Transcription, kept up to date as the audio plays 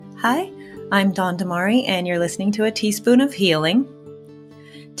Hi, I'm Dawn Damari, and you're listening to A Teaspoon of Healing.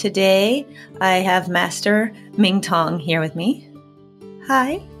 Today, I have Master Mingtong here with me.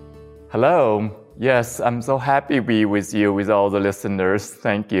 Hi. Hello. Yes, I'm so happy to be with you, with all the listeners.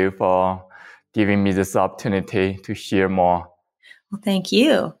 Thank you for giving me this opportunity to share more. Well, thank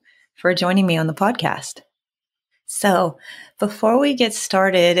you for joining me on the podcast. So, before we get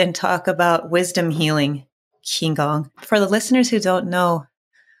started and talk about Wisdom Healing Qigong, for the listeners who don't know,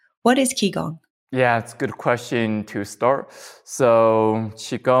 what is Qigong? Yeah, it's a good question to start. So,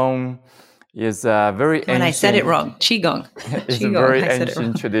 Qigong is a very ancient... When I said it wrong, Qigong. It's a very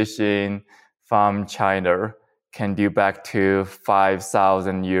ancient tradition from China, can date back to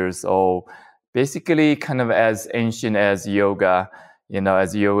 5,000 years old. Basically, kind of as ancient as yoga,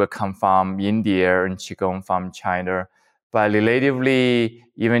 as yoga come from India and Qigong from China. But relatively,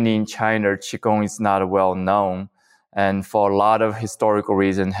 even in China, Qigong is not well known. And for a lot of historical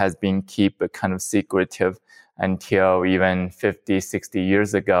reasons has been kept kind of secretive until even 50, 60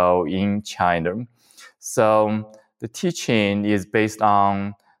 years ago in China. So the teaching is based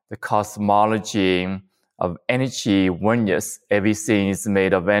on the cosmology of energy oneness. Everything is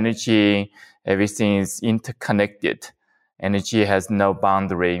made of energy. Everything is interconnected. Energy has no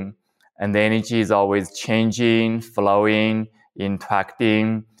boundary. And the energy is always changing, flowing,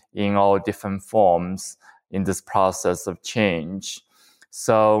 interacting in all different forms in this process of change.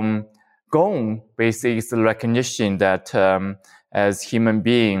 So Gong basically is the recognition that as human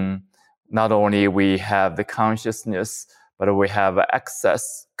being, not only we have the consciousness, but we have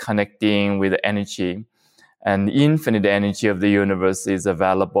access connecting with the energy. And the infinite energy of the universe is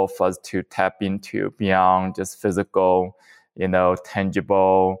available for us to tap into beyond just physical,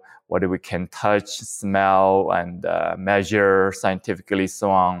 tangible, what we can touch, smell, and measure scientifically,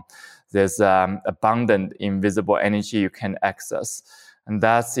 so on. There's abundant invisible energy you can access. And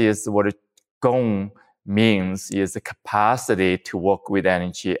that is what Gong means, is the capacity to work with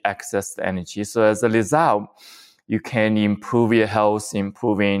energy, access the energy. So as a result, you can improve your health,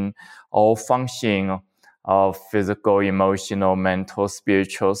 improving all function of physical, emotional, mental,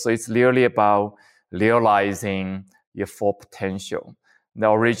 spiritual. So it's really about realizing your full potential. The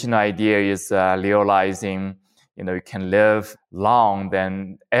original idea is realizing, you can live long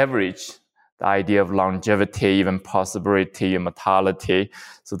than average. The idea of longevity, even possibility, immortality.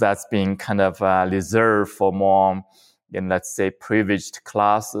 So that's being kind of reserved for more, let's say, privileged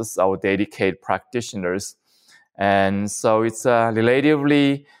classes or dedicated practitioners. And so it's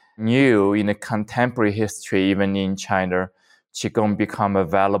relatively new in the contemporary history, even in China. Qigong become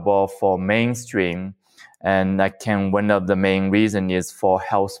available for mainstream. And one of the main reasons is for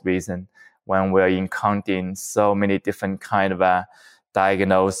health reason. When we're encountering so many different kind of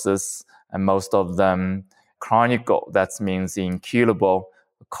diagnoses, and most of them chronic, that means incurable,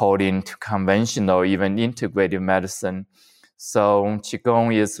 according to conventional, even integrative medicine. So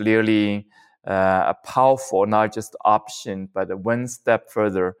Qigong is really a powerful, not just option, but one step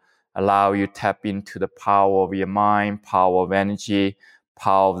further, allow you to tap into the power of your mind, power of energy,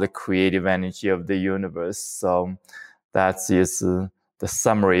 power of the creative energy of the universe. So that is the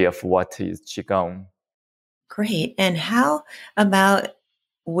summary of what is Qigong. Great. And how about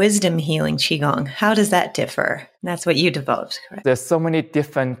Wisdom Healing Qigong? How does that differ? That's what you developed, correct? There's so many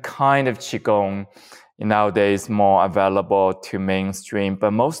different kind of Qigong nowadays more available to mainstream, but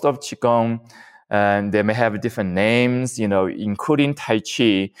most of Qigong, they may have different names, including Tai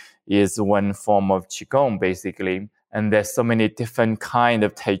Chi is one form of Qigong, basically. And there's so many different kind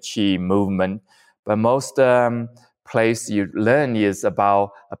of Tai Chi movement, but most place you learn is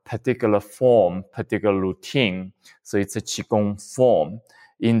about a particular form, particular routine. So it's a Qigong form.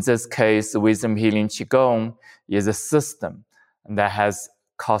 In this case, Wisdom Healing Qigong is a system that has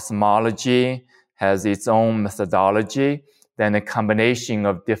cosmology, has its own methodology, then a combination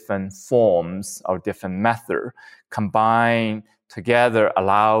of different forms or different methods combined together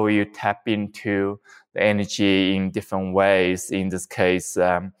allow you to tap into the energy in different ways. In this case,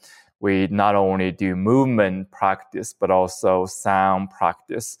 we not only do movement practice, but also sound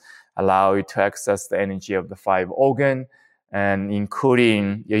practice, allow you to access the energy of the 5 organs, and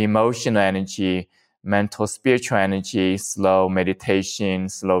including your emotional energy, mental, spiritual energy, slow meditation,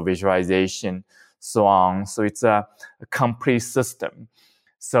 slow visualization, so on. So it's a complete system.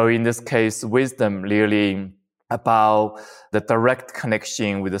 So in this case, wisdom really about the direct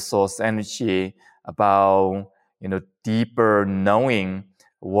connection with the source energy, about deeper knowing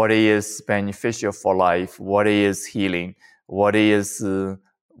what is beneficial for life, what is healing, what is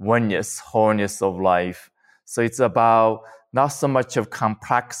oneness, wholeness of life. So it's about not so much of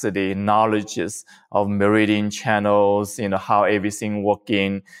complexity, knowledges of meridian channels, how everything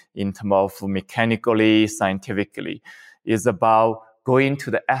working in terms of mechanically, scientifically. It's about going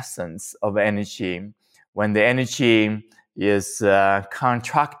to the essence of energy. When the energy is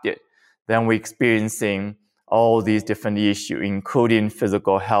contracted, then we're experiencing all these different issues, including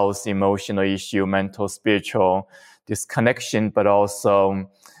physical health, emotional issue, mental, spiritual disconnection, but also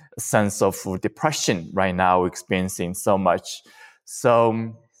a sense of depression right now, we're experiencing so much.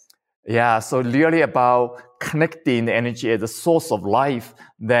 So really about connecting the energy as a source of life,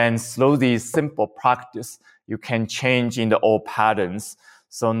 then slowly, simple practice, you can change in the old patterns.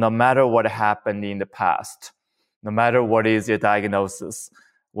 So no matter what happened in the past, no matter what is your diagnosis,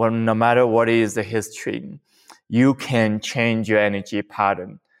 no matter what is the history, you can change your energy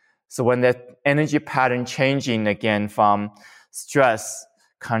pattern. So when that energy pattern changing again from stress,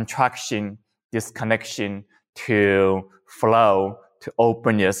 contraction, disconnection to flow, to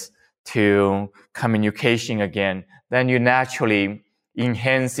openness, to communication again, then you naturally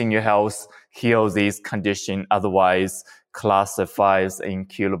enhancing your health, heal these conditions, otherwise classified as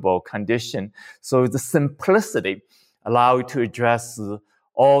incurable condition. So the simplicity allow you to address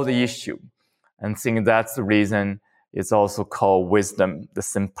all the issue. And I think that's the reason it's also called wisdom, the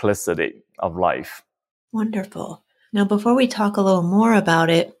simplicity of life. Wonderful. Now, before we talk a little more about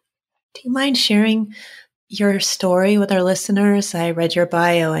it, do you mind sharing your story with our listeners? I read your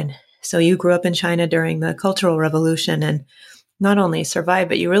bio, and so you grew up in China during the Cultural Revolution and not only survived,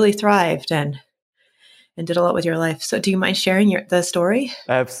 but you really thrived and did a lot with your life. So do you mind sharing the story?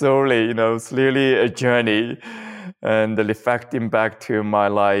 Absolutely. It's really a journey and reflecting back to my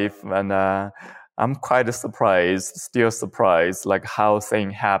life. And I'm quite still surprised, like how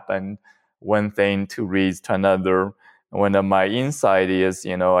things happen, one thing to lead to another. When my insight is,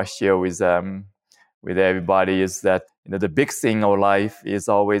 I share with everybody is that, the big thing of life is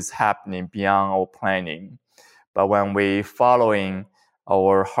always happening beyond our planning. But when we following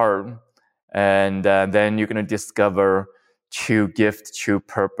our heart, and then you're going to discover true gift, true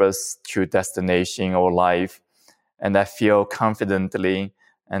purpose, true destination of life. And I feel confidently,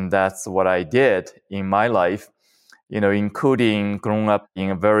 and that's what I did in my life, including growing up in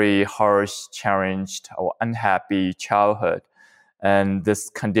a very harsh, challenged, or unhappy childhood. And this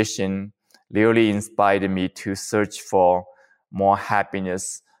condition really inspired me to search for more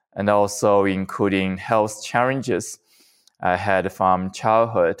happiness, and also including health challenges I had from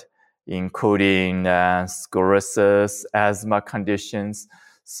childhood, including sclerosis, asthma conditions.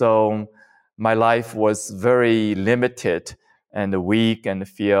 So my life was very limited and weak, and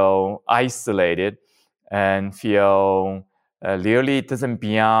feel isolated, and feel really doesn't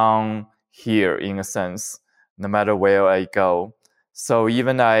belong here in a sense, no matter where I go. So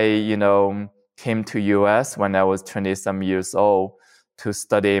even I, came to US when I was 20-some years old to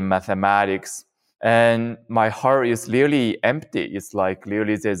study mathematics. And my heart is really empty. It's like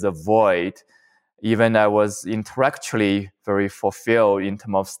really there's a void. Even I was intellectually very fulfilled in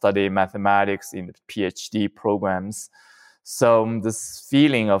terms of studying mathematics in the PhD programs. So this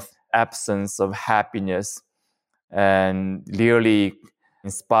feeling of absence of happiness and really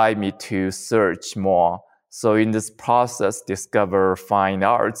inspired me to search more. So in this process, discover fine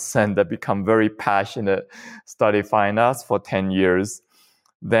arts and become very passionate, study fine arts for 10 years.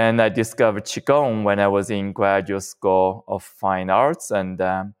 Then I discovered Qigong when I was in graduate school of fine arts, and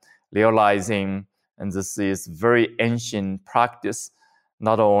realizing, and this is very ancient practice,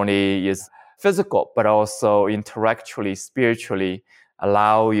 not only is physical, but also intellectually, spiritually,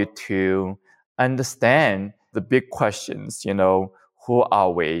 allow you to understand the big questions, who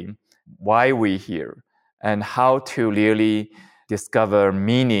are we, why we here, and how to really discover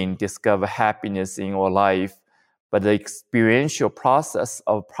meaning, discover happiness in our life. But the experiential process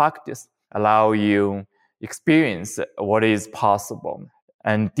of practice allow you experience what is possible.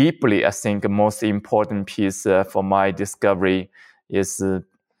 And deeply, I think the most important piece for my discovery is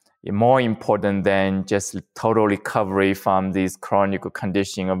more important than just total recovery from this chronic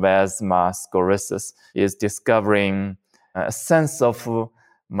condition of asthma, sclerosis, is discovering a sense of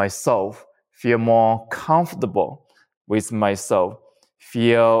myself, feel more comfortable with myself,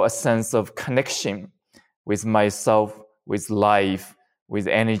 feel a sense of connection with myself, with life, with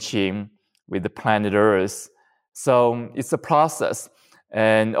energy, with the planet Earth. So it's a process.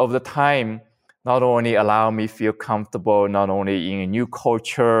 And over the time, not only allow me feel comfortable, not only in a new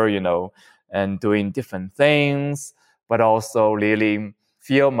culture, and doing different things, but also really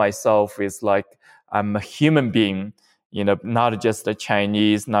feel myself is like I'm a human being, not just a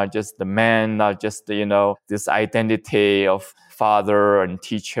Chinese, not just the man, not just, this identity of father and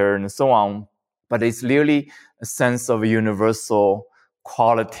teacher and so on. But it's really a sense of universal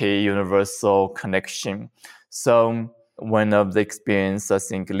quality, universal connection. So one of the experience I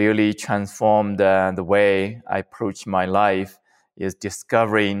think really transformed the way I approach my life is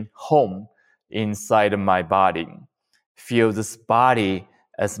discovering home inside of my body. Feel this body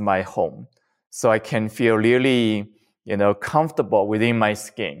as my home. So I can feel really, comfortable within my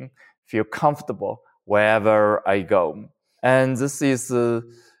skin, feel comfortable wherever I go. And this is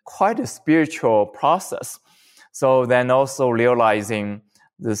quite a spiritual process. So then also realizing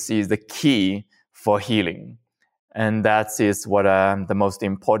this is the key for healing. And that is what the most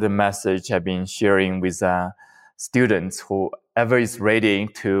important message I've been sharing with students, whoever is ready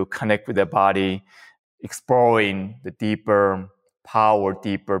to connect with their body, exploring the deeper power,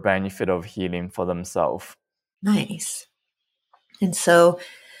 deeper benefit of healing for themselves. Nice. And so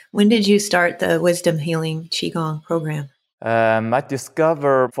when did you start the Wisdom Healing Qigong program? I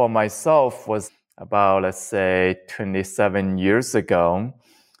discovered for myself was about, let's say, 27 years ago.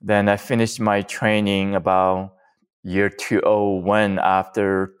 Then I finished my training about year 2001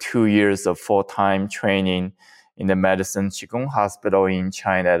 after 2 years of full-time training in the Medicine Qigong Hospital in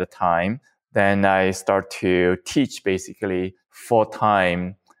China at the time. Then I start to teach basically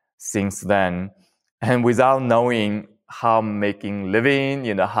full-time since then. And without knowing how I'm making living,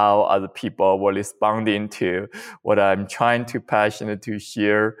 how other people were responding to what I'm trying to passionate to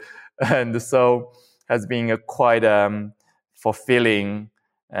share. And so has been a quite fulfilling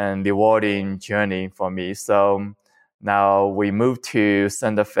and rewarding journey for me. So now we moved to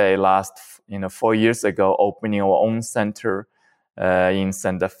Santa Fe last 4 years ago, opening our own center in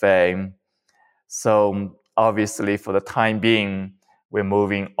Santa Fe. So obviously for the time being, we're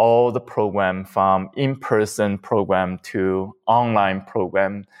moving all the program from in-person program to online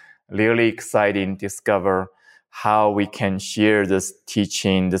program. Really exciting to discover how we can share this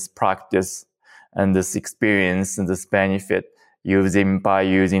teaching, this practice, and this experience and this benefit by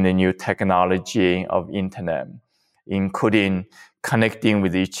using the new technology of internet, including connecting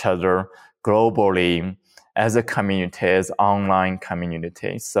with each other globally as a community, as online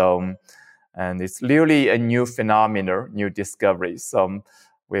community. So, and it's really a new phenomenon, new discovery. So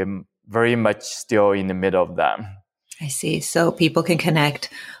we're very much still in the middle of that. I see. So people can connect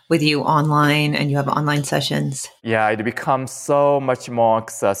with you online and you have online sessions. Yeah, it becomes so much more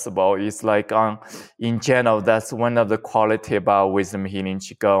accessible. It's like in general, that's one of the quality about Wisdom Healing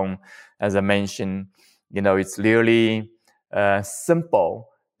Qigong. As I mentioned, it's really simple,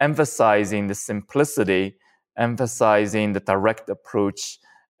 emphasizing the simplicity, emphasizing the direct approach,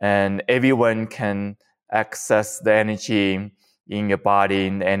 and everyone can access the energy in your body,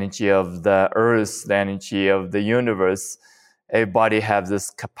 the energy of the earth, the energy of the universe. Everybody has this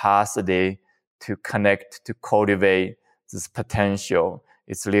capacity to connect, to cultivate this potential.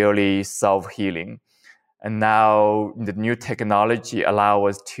 It's really self-healing. And now the new technology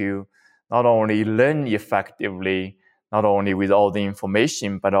allows us to not only learn effectively, not only with all the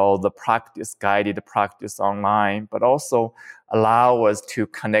information, but all the practice, guided practice online, but also allow us to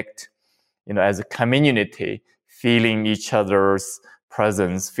connect, as a community, feeling each other's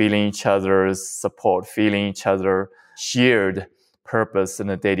presence, feeling each other's support, feeling each other's shared purpose and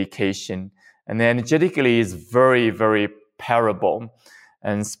a dedication. And energetically is very, very parable,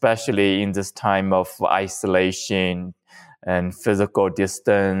 and especially in this time of isolation and physical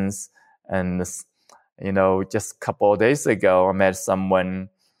distance. And, just a couple of days ago, I met someone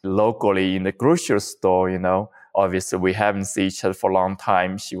locally in the grocery store, Obviously, we haven't seen each other for a long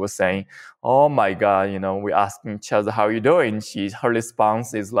time. She was saying, oh my God, we're asking each other, how are you doing? Her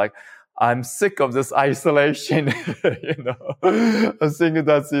response is like, I'm sick of this isolation. I think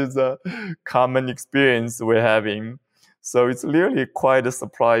that is a common experience we're having. So it's really quite a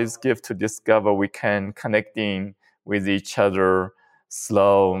surprise gift to discover we can connecting with each other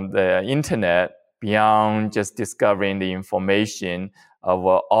through the internet beyond just discovering the information of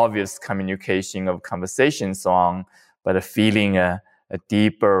obvious communication of conversation so on, but a feeling a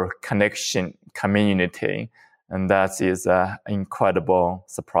deeper connection, community. And that is an incredible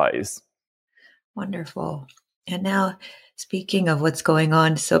surprise. Wonderful. And now, speaking of what's going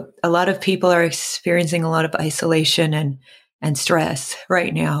on, so a lot of people are experiencing a lot of isolation and stress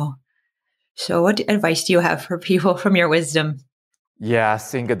right now. So what advice do you have for people from your wisdom? Yeah, I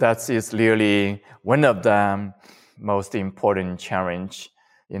think that is really one of the most important challenge.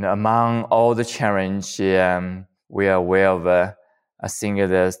 Among all the challenge we are aware of, I think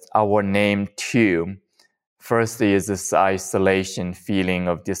there's our name too. First is this isolation, feeling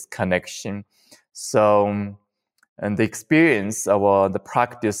of disconnection. So, and the experience of the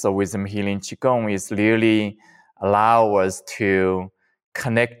practice of Wisdom Healing Qigong is really allow us to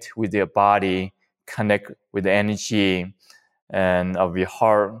connect with your body, connect with the energy and of your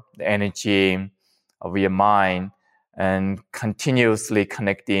heart, the energy of your mind, and continuously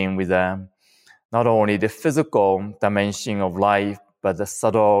connecting with not only the physical dimension of life, but the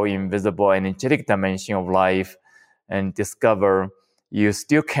subtle, invisible, energetic dimension of life, and discover you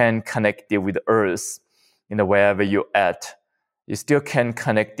still can connect it with Earth, wherever you're at. You still can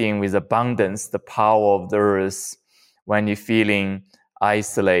connecting with abundance, the power of the Earth, when you're feeling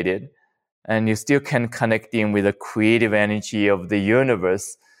isolated. And you still can connecting with the creative energy of the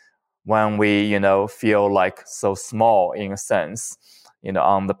universe when we, feel like so small in a sense,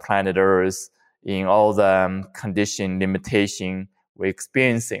 on the planet Earth, in all the condition, limitation we're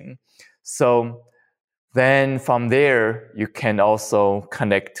experiencing. So then from there, you can also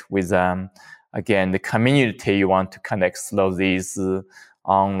connect with, again, the community you want to connect through these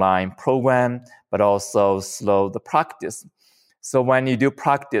online program, but also through the practice. So when you do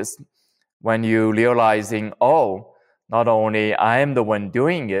practice, when you realizing, not only I am the one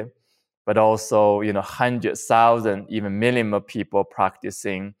doing it, but also, hundreds, thousands, even millions of people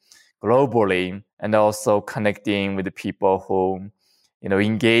practicing globally, and also connecting with the people who,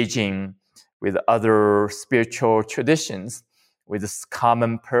 engaging with other spiritual traditions with this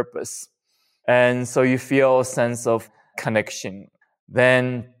common purpose. And so you feel a sense of connection.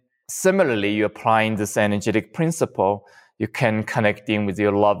 Then similarly, you're applying this energetic principle, you can connecting with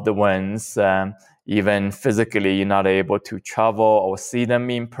your loved ones, even physically you're not able to travel or see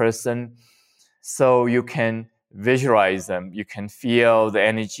them in person. So you can visualize them, you can feel the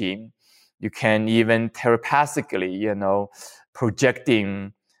energy, you can even telepathically,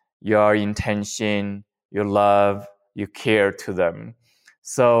 projecting your intention, your love, your care to them.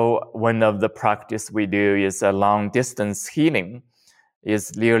 So one of the practice we do is a long distance healing,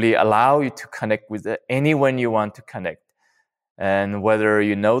 is really allow you to connect with anyone you want to connect. And whether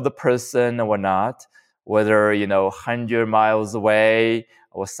you know the person or not, whether 100 miles away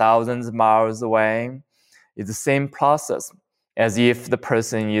or thousands of miles away, it's the same process as if the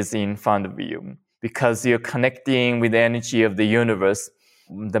person is in front of you, because you're connecting with the energy of the universe.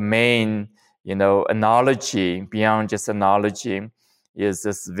 The main, analogy, beyond just analogy, is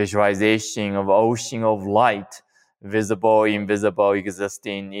this visualization of ocean of light, visible, invisible,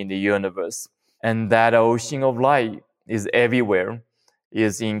 existing in the universe. And that ocean of light is everywhere,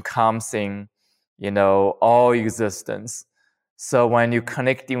 is encompassing, all existence. So when you're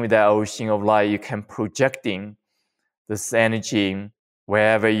connecting with that ocean of light, you can projecting this energy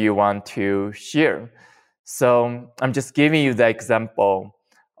wherever you want to share. So I'm just giving you the example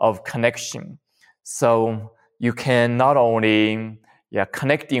of connection. So you can not only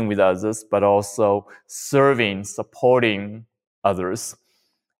connecting with others, but also serving, supporting others.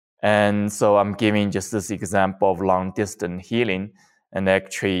 And so I'm giving just this example of long distance healing, and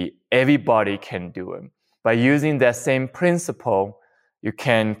actually everybody can do it. By using that same principle, you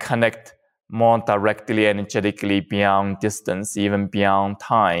can connect more directly, energetically, beyond distance, even beyond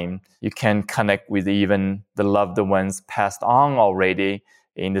time. You can connect with even the loved ones passed on already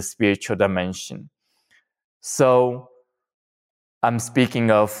in the spiritual dimension. So I'm speaking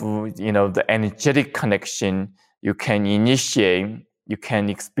of, the energetic connection you can initiate, you can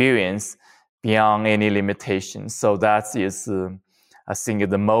experience beyond any limitations. So that is, I think,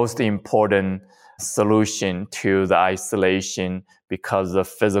 the most important solution to the isolation because of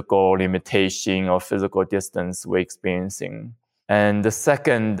physical limitation or physical distance we're experiencing. And the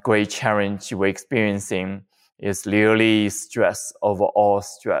second great challenge we're experiencing is really stress, overall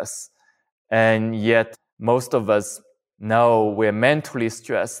stress. And yet most of us know we're mentally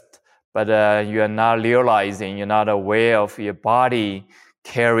stressed, but you are not realizing, you're not aware of your body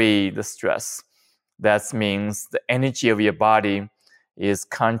carry the stress. That means the energy of your body is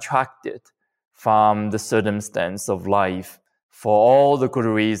contracted from the circumstance of life for all the good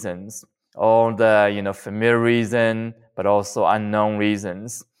reasons, all the familiar reason, but also unknown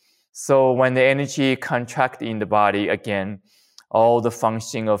reasons. So when the energy contracts in the body, again, all the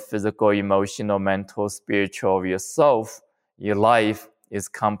function of physical, emotional, mental, spiritual of yourself, your life is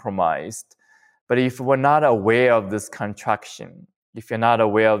compromised. But if we're not aware of this contraction, if you're not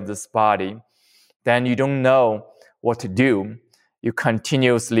aware of this body, then you don't know what to do. You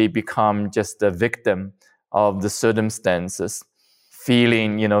continuously become just a victim of the circumstances,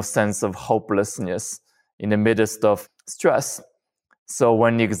 feeling, sense of hopelessness in the midst of stress. So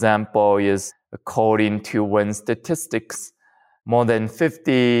one example is, according to one statistics, more than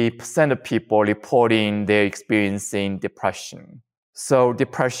 50% of people reporting they're experiencing depression. So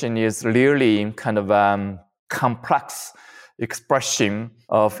depression is really kind of complex expression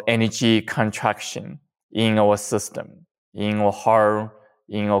of energy contraction in our system, in our heart,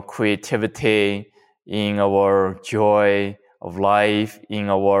 in our creativity, in our joy of life, in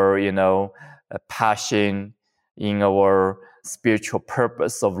our, passion, in our spiritual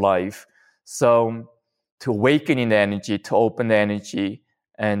purpose of life. So to awaken in the energy, to open the energy,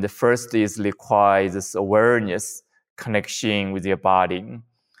 and the first is requires this awareness, connection with your body.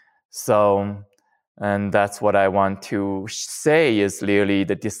 So, and that's what I want to say is really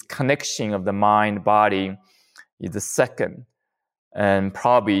the disconnection of the mind body is the second and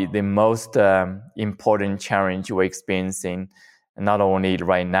probably the most important challenge we're experiencing, not only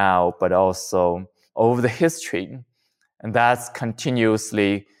right now, but also over the history. And that's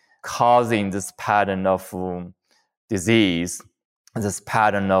continuously causing this pattern of disease, this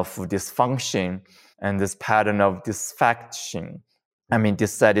pattern of dysfunction, and this pattern of dissatisfaction.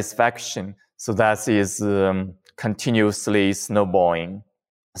 So that is continuously snowballing.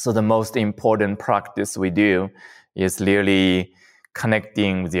 So the most important practice we do is really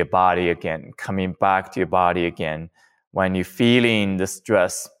connecting with your body again, coming back to your body again. When you're feeling the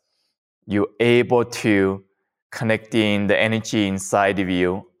stress, you're able to connecting the energy inside of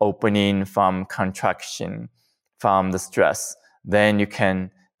you, opening from contraction, from the stress. Then you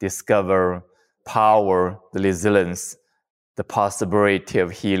can discover power, the resilience, the possibility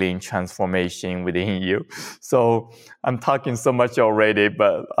of healing, transformation within you. So I'm talking so much already,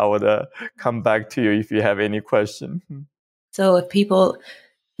 but I would come back to you if you have any question. So if people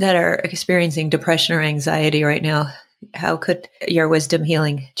that are experiencing depression or anxiety right now, how could your Wisdom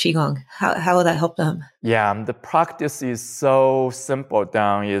Healing Qigong, how will that help them? Yeah, the practice is so simple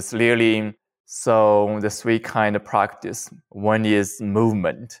down. It's really, so the three kind of practice. One is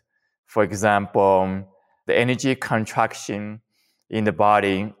movement. For example, the energy contraction in the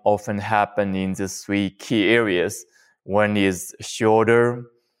body often happen in the three key areas. One is shoulder,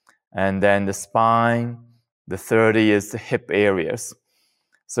 and then the spine. The third is the hip areas.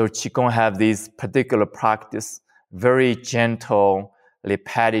 So Qigong have these particular practice, very gentle,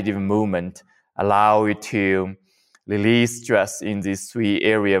 repetitive movement, allow you to release stress in these three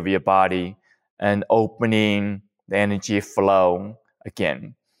areas of your body and opening the energy flow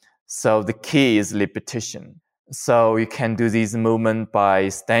again. So the key is repetition. So you can do this movement by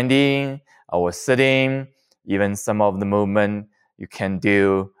standing or sitting. Even some of the movement you can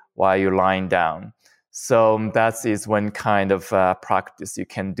do while you're lying down. So that is one kind of practice you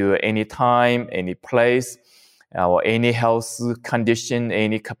can do anytime, any place, or any health condition,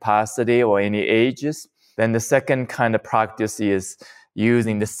 any capacity, or any ages. Then the second kind of practice is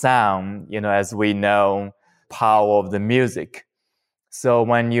using the sound, as we know, power of the music. So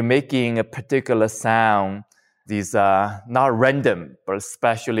when you're making a particular sound, these are not random, but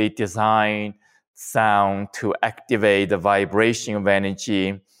specially designed sound to activate the vibration of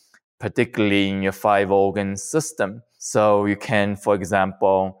energy, particularly in your 5-organ system. So you can, for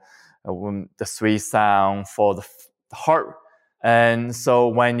example, the 3 sound for the heart. And so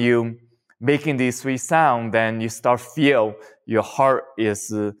when you making these 3 sound, then you start feel your heart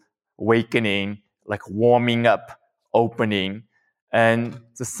is awakening, like warming up, opening, and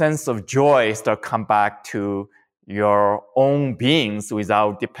the sense of joy start come back to your own beings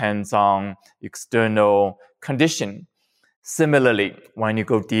without depends on external condition. Similarly, when you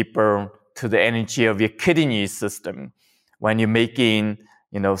go deeper to the energy of your kidney system, when you're making,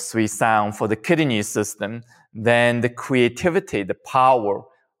 3 sound for the kidney system, then the creativity, the power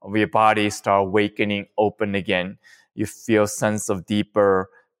of your body start awakening, open again. You feel sense of deeper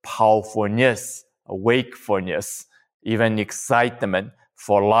powerfulness, awakefulness, even excitement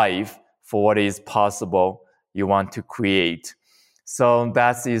for life, for what is possible you want to create. So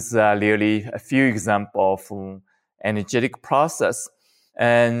that is really a few examples of energetic process.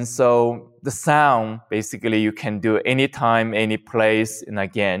 And so the sound, basically, you can do anytime, any place. And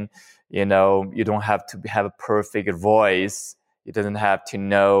again, you don't have to have a perfect voice. You doesn't have to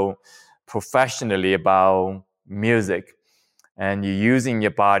know professionally about music. And you're using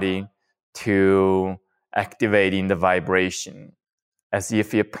your body to activating the vibration, as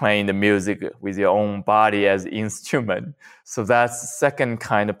if you're playing the music with your own body as an instrument. So that's the second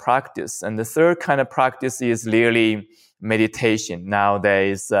kind of practice. And the third kind of practice is really meditation.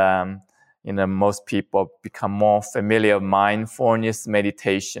 Nowadays, most people become more familiar with mindfulness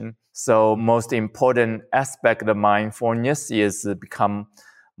meditation. So most important aspect of mindfulness is to become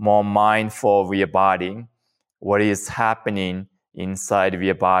more mindful of your body, what is happening inside of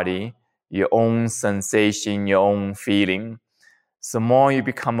your body, your own sensation, your own feeling. So more you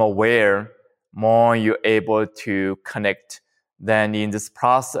become aware, more you're able to connect. Then in this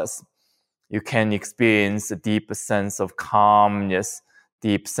process, you can experience a deep sense of calmness,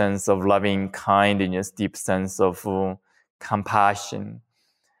 deep sense of loving kindness, deep sense of compassion.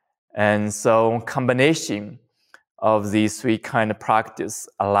 And so combination of these three kind of practice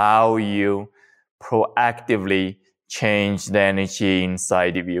allow you proactively change the energy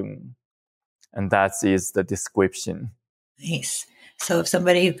inside of you. And that is the description. Nice. So if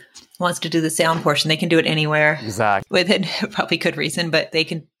somebody wants to do the sound portion, they can do it anywhere. Exactly. Within probably good reason, but they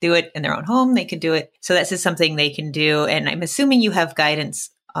can do it in their own home. They can do it. So that's just something they can do. And I'm assuming you have guidance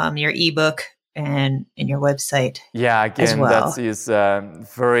on your ebook and in your website. Yeah, again, as well. That is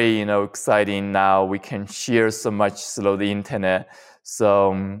very exciting. Now we can share so much through the internet.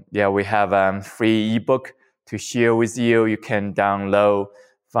 So yeah, we have a free ebook to share with you. You can download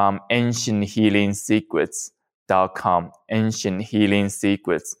from ancienthealingsecrets.com,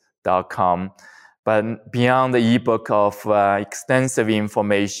 ancienthealingsecrets.com. But beyond the ebook of extensive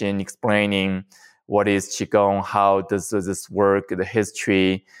information explaining what is Qigong, how does this work, the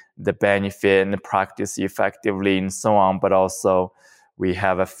history, the benefit, and the practice effectively, and so on. But also, we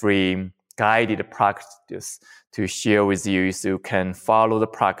have a free guided practice to share with you so you can follow the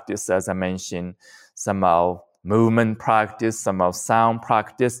practice, as I mentioned, some of movement practice, some of sound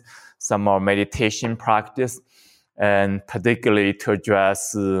practice, some of meditation practice, and particularly to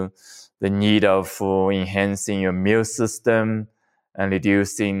address the need of enhancing your immune system and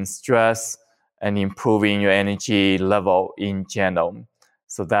reducing stress and improving your energy level in general.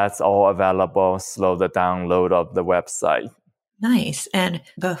 So that's all available through the download of the website. Nice. And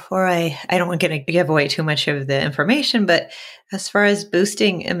before I don't want to give away too much of the information, but as far as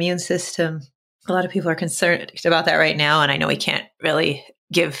boosting immune system, a lot of people are concerned about that right now. And I know we can't really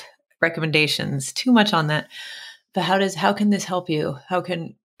give recommendations too much on that. But how can this help you?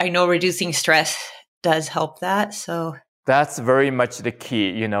 I know reducing stress does help that. So that's very much the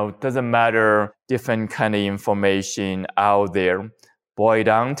key. It doesn't matter different kind of information out there. Boil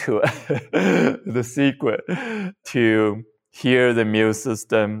down to the secret to heal the immune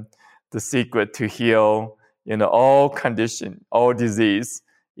system, the secret to heal, all condition, all disease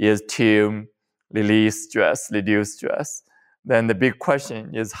is to release stress, reduce stress. Then the big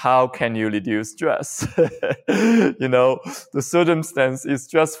question is, how can you reduce stress? The circumstance is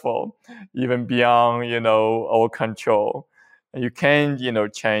stressful, even beyond, our control. And you can,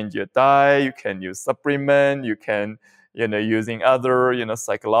 change your diet, you can use supplement, you can, using other,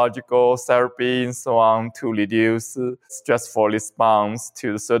 psychological therapy and so on to reduce stressful response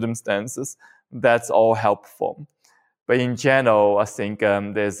to the circumstances. That's all helpful. But in general, I think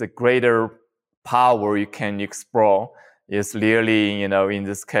there's a greater power you can explore is really, in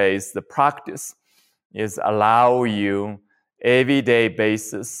this case, the practice is allow you everyday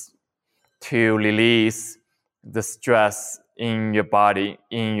basis to release the stress in your body,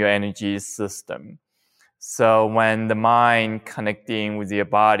 in your energy system. So when the mind connecting with your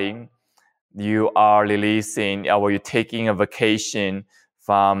body, you are releasing, or you're taking a vacation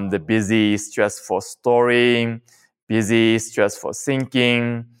from the busy, stressful story, busy, stressful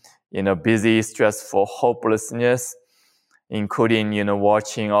thinking, busy, stressful hopelessness, including,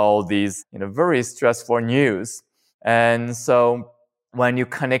 watching all these, very stressful news. And so when you're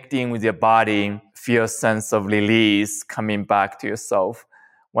connecting with your body, feel a sense of release coming back to yourself.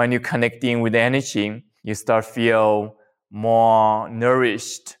 When you're connecting with energy, you start feel more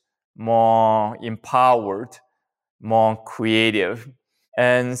nourished, more empowered, more creative.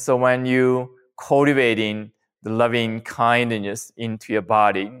 And so when you cultivating the loving kindness into your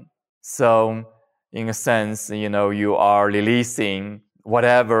body, so in a sense, you are releasing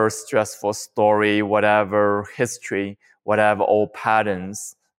whatever stressful story, whatever history, whatever old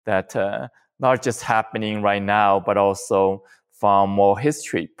patterns that not just happening right now, but also from more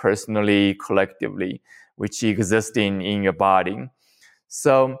history, personally, collectively, which existing in your body.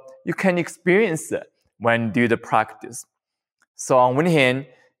 So you can experience it when you do the practice. So on one hand,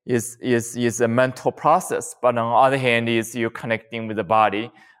 is a mental process, but on the other hand, is you're connecting with the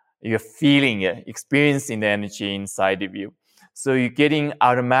body, you're feeling it, experiencing the energy inside of you. So you're getting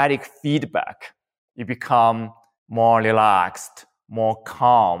automatic feedback. You become more relaxed, more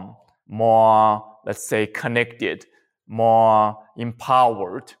calm, more, let's say, connected, more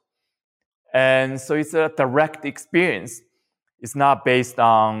empowered. And so it's a direct experience. It's not based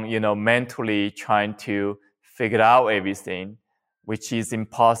on, mentally trying to figure out everything, which is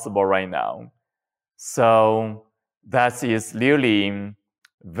impossible right now. So that is really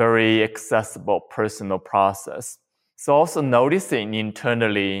very accessible personal process. So also noticing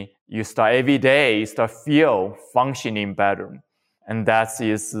internally, you start every day, you start feel functioning better. And that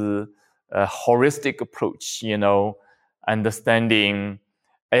is a holistic approach, understanding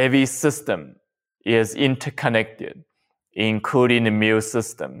every system is interconnected, including the immune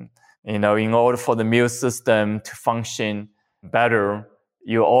system. In order for the immune system to function better,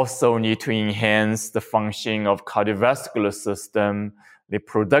 you also need to enhance the function of cardiovascular system, the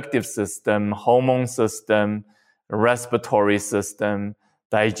reproductive system, hormone system, respiratory system,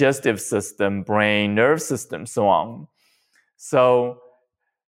 digestive system, brain, nerve system, so on. So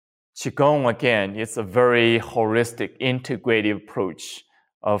Qigong, again, it's a very holistic, integrative approach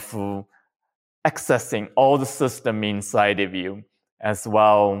of accessing all the system inside of you as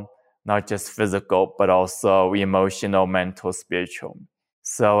well, not just physical, but also emotional, mental, spiritual.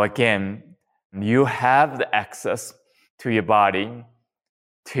 So again, you have the access to your body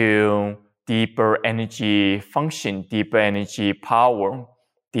to deeper energy function, deeper energy power,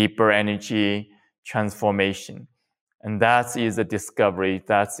 deeper energy transformation. And that is the discovery,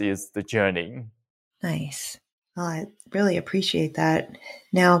 that is the journey. Nice. Oh, I really appreciate that.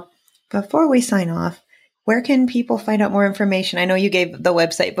 Now, before we sign off, where can people find out more information? I know you gave the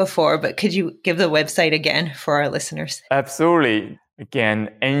website before, but could you give the website again for our listeners? Absolutely.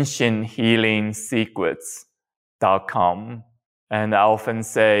 Again, ancienthealingsecrets.com. And I often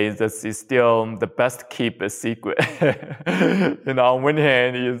say this is still the best kept secret. On one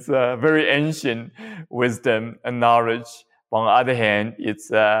hand, it's very ancient wisdom and knowledge. On the other hand,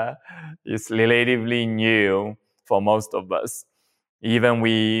 it's relatively new for most of us. Even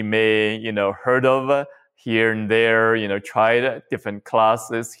we may, heard of here and there, tried different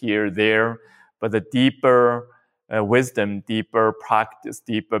classes here and there, but the deeper wisdom, deeper practice,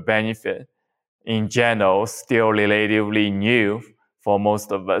 deeper benefit in general, still relatively new for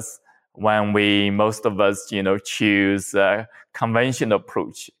most of us when most of us, choose a conventional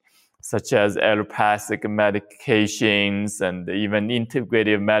approach, such as allopathic medications and even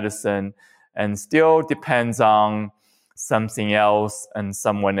integrative medicine, and still depends on something else and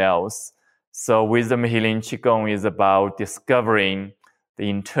someone else. So Wisdom Healing Qigong is about discovering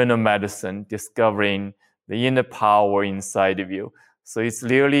the internal medicine, discovering the inner power inside of you. So it's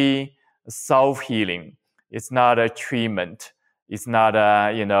really self-healing. It's not a treatment. It's not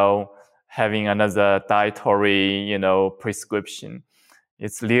having another dietary, prescription.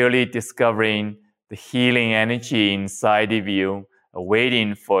 It's really discovering the healing energy inside of you,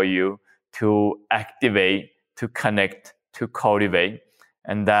 waiting for you to activate, to connect, to cultivate.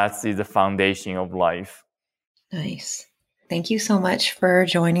 And that is the foundation of life. Nice. Thank you so much for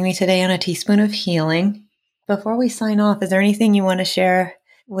joining me today on A Teaspoon of Healing. Before we sign off, is there anything you want to share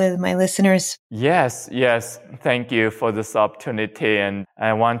with my listeners? Yes. Thank you for this opportunity. And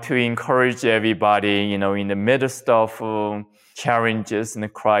I want to encourage everybody, in the midst of challenges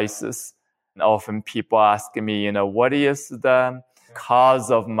and crisis. Often people ask me, what is the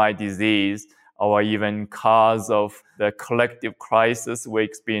cause of my disease, or even cause of the collective crisis we're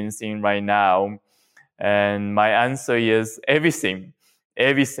experiencing right now? And my answer is everything.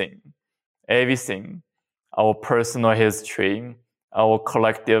 Our personal history, our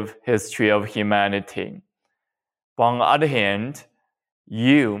collective history of humanity. But on the other hand,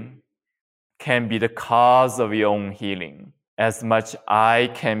 you can be the cause of your own healing. As much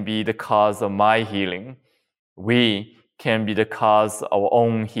I can be the cause of my healing, we can be the cause of our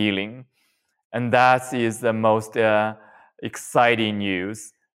own healing. And that is the most exciting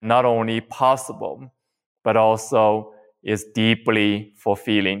news. Not only possible, but also is deeply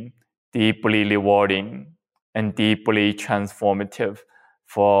fulfilling, deeply rewarding, and deeply transformative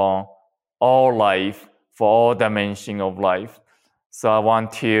for all life, for all dimensions of life. So I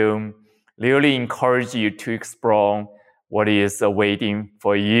want to really encourage you to explore what is awaiting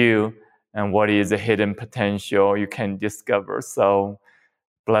for you and what is a hidden potential you can discover. So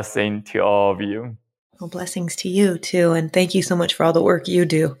blessing to all of you. Well, blessings to you too. And thank you so much for all the work you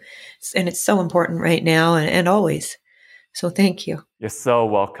do. And it's so important right now and always. So thank you. You're so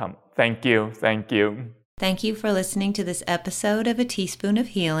welcome. Thank you. Thank you for listening to this episode of A Teaspoon of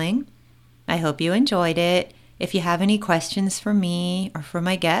Healing. I hope you enjoyed it. If you have any questions for me or for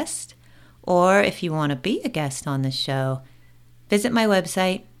my guest, or if you want to be a guest on this show, visit my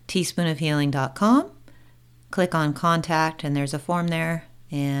website, teaspoonofhealing.com. Click on contact and there's a form there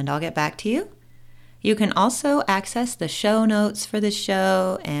and I'll get back to you. You can also access the show notes for this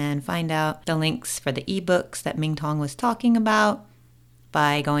show and find out the links for the ebooks that Mingtong was talking about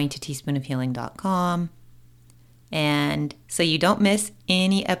by going to teaspoonofhealing.com. And so you don't miss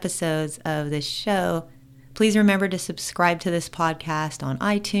any episodes of this show, please remember to subscribe to this podcast on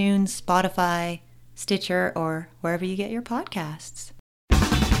iTunes, Spotify, Stitcher, or wherever you get your podcasts.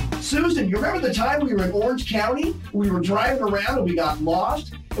 Susan, you remember the time we were in Orange County? We were driving around and we got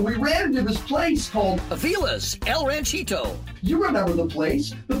lost, and we ran into this place called Avila's El Ranchito. You remember the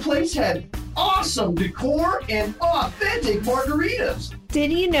place? The place had awesome decor, and authentic margaritas.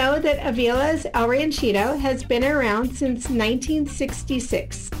 Did you know that Avila's El Ranchito has been around since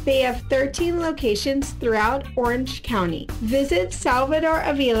 1966? They have 13 locations throughout Orange County. Visit Salvador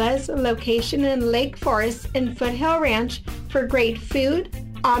Avila's location in Lake Forest and Foothill Ranch for great food,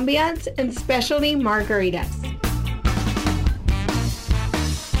 ambiance, and specialty margaritas.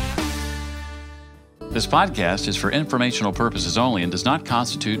 This podcast is for informational purposes only and does not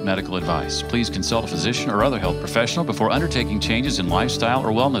constitute medical advice. Please consult a physician or other health professional before undertaking changes in lifestyle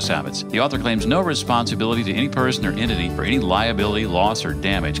or wellness habits. The author claims no responsibility to any person or entity for any liability, loss, or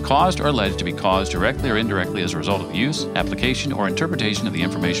damage caused or alleged to be caused directly or indirectly as a result of the use, application, or interpretation of the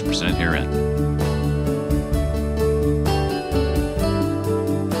information presented herein.